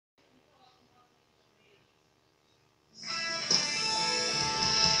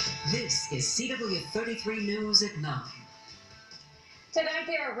This is CW33 News at 9. Tonight,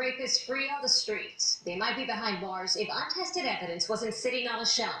 there are rapists free on the streets. They might be behind bars if untested evidence wasn't sitting on a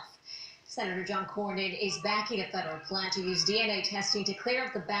shelf. Senator John Cornyn is backing a federal plan to use DNA testing to clear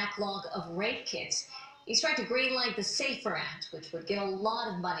up the backlog of rape kits. He's trying to greenlight the SAFER Act, which would give a lot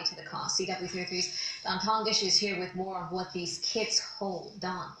of money to the cause. CW33's Dawn Tongish is here with more of what these kits hold.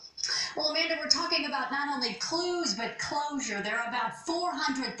 Dawn. Well, Amanda, we're talking about not only clues, but closure. There are about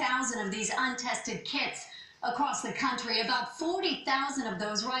 400,000 of these untested kits across the country, about 40,000 of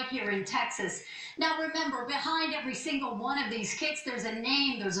those right here in Texas. Now, remember, behind every single one of these kits, there's a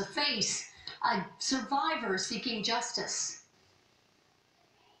name, there's a face, a survivor seeking justice.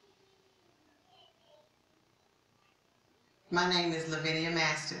 My name is Lavinia, and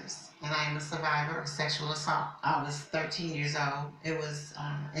I am a survivor of sexual assault. I was 13 years old. It was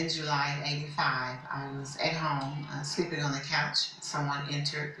in July of '85. I was at home sleeping on the couch. Someone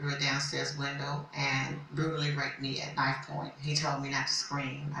entered through a downstairs window and brutally raped me at knife point. He told me not to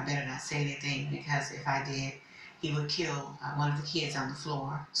scream. I better not say anything because if I did, he would kill one of the kids on the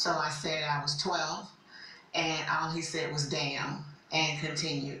floor. So I said I was 12, and all he said was damn, and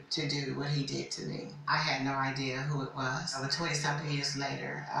continued to do what he did to me. I had no idea who it was. Over 20-something years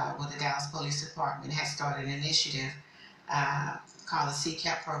later, the Dallas Police Department had started an initiative called the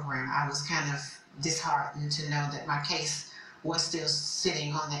CCAP program. I was kind of disheartened to know that my case was still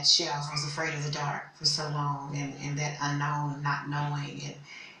sitting on that shelf. I was afraid of the dark for so long, and that unknown, not knowing,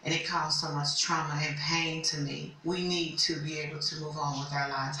 and it caused so much trauma and pain to me. We need to be able to move on with our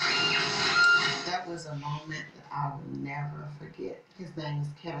lives. That was a moment that I will never forget. His name is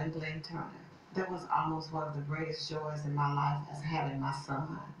Kevin Glenn Turner. That was almost one of the greatest joys in my life as having my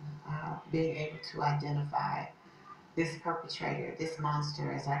son. Being able to identify this perpetrator, this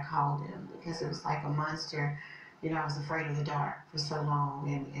monster, as I called him, because it was like a monster. You know, I was afraid of the dark for so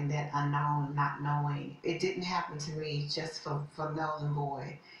long, and that unknown, not knowing. It didn't happen to me just for null and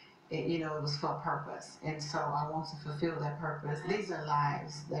void. It was for a purpose, and so I want to fulfill that purpose. These are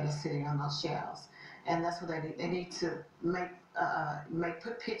lives that are sitting on those shelves, and that's what they need. They need to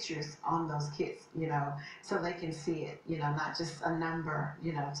put pictures on those kits, so they can see it, not just a number,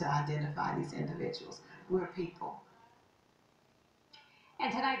 to identify these individuals. We're people. And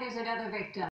tonight, there's another victim.